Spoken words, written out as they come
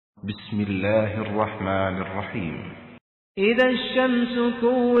بسم الله الرحمن الرحيم إذا الشمس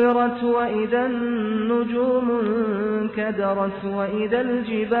كورت وإذا النجوم انكدرت وإذا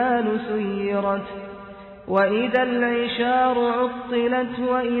الجبال سيرت وإذا العشار عطلت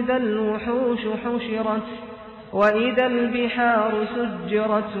وإذا الوحوش حشرت وإذا البحار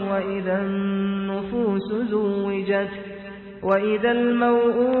سجرت وإذا النفوس زوجت وإذا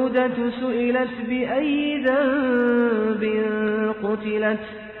الموءودة سئلت بأي ذنب قتلت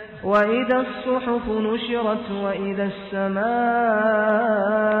وإذا الصحف نشرت وإذا السماء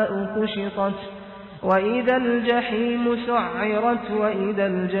كشطت وإذا الجحيم سعرت وإذا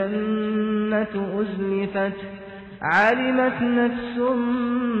الجنة أزلفت علمت نفس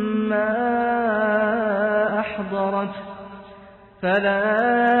ما أحضرت فلا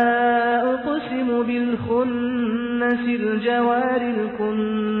أقسم بالخنس الجوار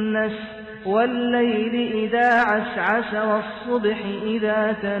الكنس والليل إذا عسعس والصبح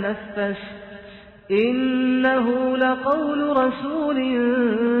إذا تنفس إنه لقول رسول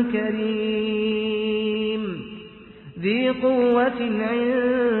كريم ذي قوة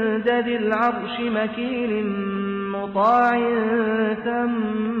عند ذي العرش مكين مطاع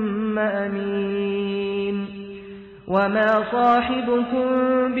ثم أمين وما صاحبكم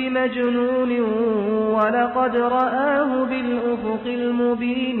بمجنون ولقد رآه بالأفق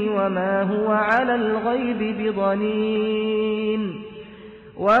المبين وما هو على الغيب بضنين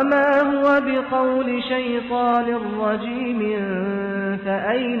وما هو بقول شيطان رجيم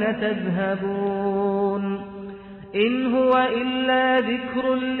فأين تذهبون إن هو إلا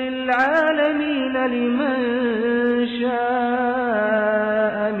ذكر للعالمين لمن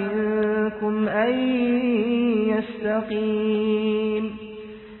شاء منكم أن يستقيم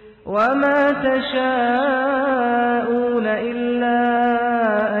وما تشاءون إلا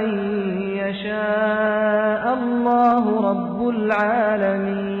أن يشاء الله رب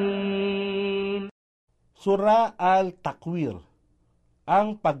العالمين. Sura Al-Takwir,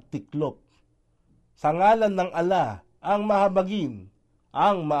 ang pagtiklop. Sa ngalan ng Allah, ang mahabagin,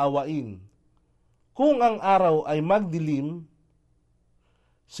 ang maawain. Kung ang araw ay magdilim,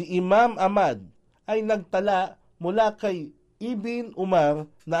 si Imam Ahmad ay nagtala mula kay Ibn Umar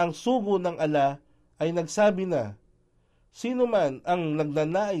na ang sugo ng Allah ay nagsabi na, sino man ang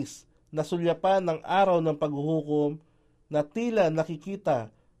nagnanais na sulyapan ng araw ng paghuhukom na tila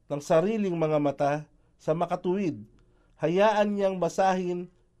nakikita ng sariling mga mata sa makatuwid, hayaan niyang basahin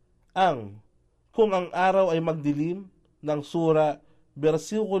ang kung ang araw ay magdilim ng sura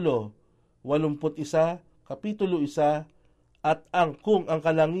bersikulo 81, kapitulo 1, at ang kung ang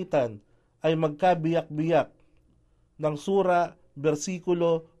kalangitan ay magkabiyak-biyak ng sura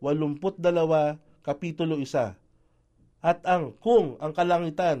bersikulo 82, kapitulo 1, at ang kung ang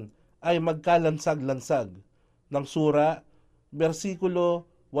kalangitan ay magkalansag-lansag ng sura bersikulo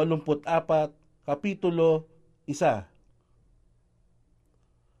 84, kapitulo 1,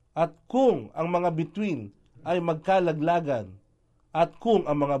 at kung ang mga bituin ay magkalaglagan, at kung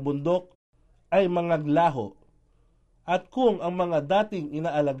ang mga bundok ay mangaglaho, at kung ang mga dating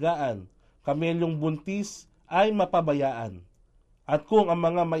inaalagaan, kamelyong buntis ay mapabayaan, at kung ang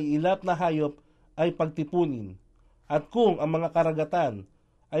mga maiilap na hayop ay pagtipunin, at kung ang mga karagatan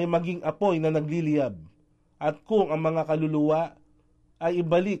ay maging apoy na nagliliyab, at kung ang mga kaluluwa ay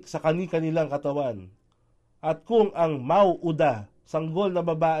ibalik sa kani-kanilang katawan, at kung ang mauuda, sanggol na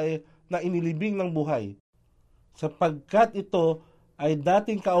babae na inilibing ng buhay, sapagkat ito ay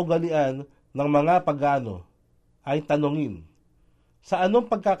dating kaugalian ng mga pagano, ay tanungin, sa anong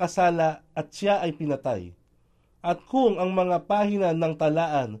pagkakasala at siya ay pinatay? At kung ang mga pahina ng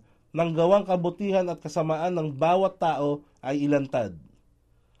talaan ng gawang kabutihan at kasamaan ng bawat tao ay ilantad,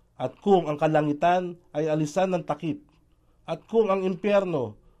 at kung ang kalangitan ay alisan ng takip, at kung ang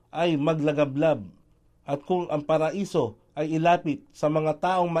impyerno ay maglagablab, at kung ang paraiso ay ilapit sa mga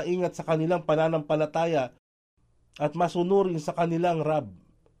taong maingat sa kanilang pananampalataya at masunurin sa kanilang Rab.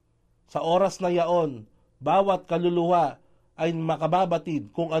 Sa oras na yaon, bawat kaluluwa ay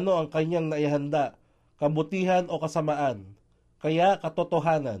makababatid kung ano ang kanyang naihanda, kabutihan o kasamaan, kaya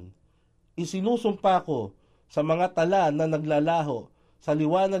katotohanan. Isinusumpa ko sa mga tala na naglalaho sa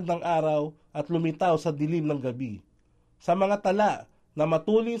liwanag ng araw at lumitaw sa dilim ng gabi, sa mga tala na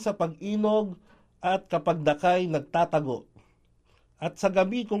matulin sa pag-inog at kapag dakay nagtatago, at sa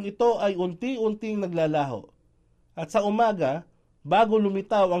gabi kung ito ay unti-unting naglalaho, at sa umaga bago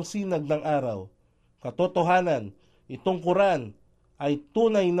lumitaw ang sinag ng araw. Katotohanan, itong Quran ay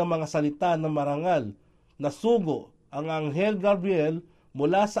tunay na mga salita na marangal na sugo ang Anghel Gabriel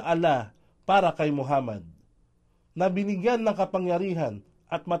mula sa Allah para kay Muhammad, na binigyan ng kapangyarihan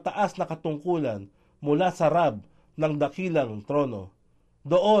at mataas na katungkulan mula sa Rab ng dakilang trono,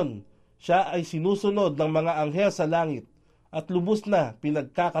 Doon, siya ay sinusunod ng mga anghel sa langit at lubos na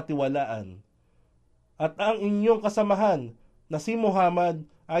pinagkakatiwalaan. At ang inyong kasamahan na si Muhammad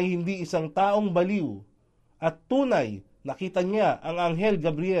ay hindi isang taong baliw, at tunay nakita niya ang anghel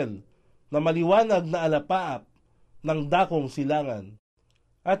Gabriel na maliwanag na alapaap ng dakong silangan.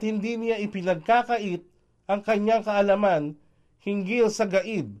 At hindi niya ipinagkakait ang kanyang kaalaman hinggil sa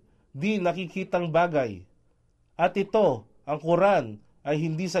gaib, di nakikitang bagay. At ito, ang Quran, ay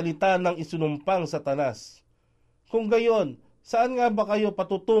hindi salita ng isinumpang Satanas. Kung gayon, saan nga ba kayo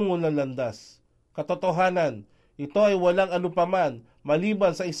patutungo ng landas? Katotohanan, ito ay walang anupaman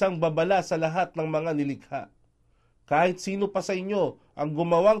maliban sa isang babala sa lahat ng mga nilikha. Kahit sino pa sa inyo ang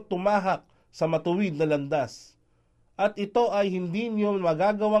gumawang tumahak sa matuwid na landas. At ito ay hindi niyo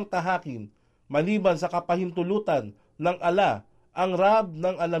magagawang tahakin maliban sa kapahintulutan ng Allah, ang Rab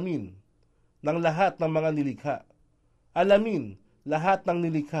ng alamin, ng lahat ng mga nilikha. Alamin, lahat ng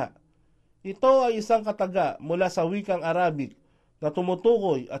nilikha. Ito ay isang kataga mula sa wikang Arabic na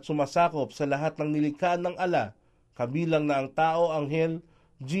tumutukoy at sumasakop sa lahat ng nilikhaan ng Allah, kabilang na ang tao, anghel,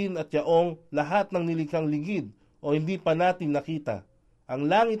 jin at yaong, lahat ng nilikhang ligid o hindi pa natin nakita, ang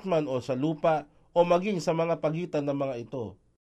langit man o sa lupa o maging sa mga pagitan ng mga ito.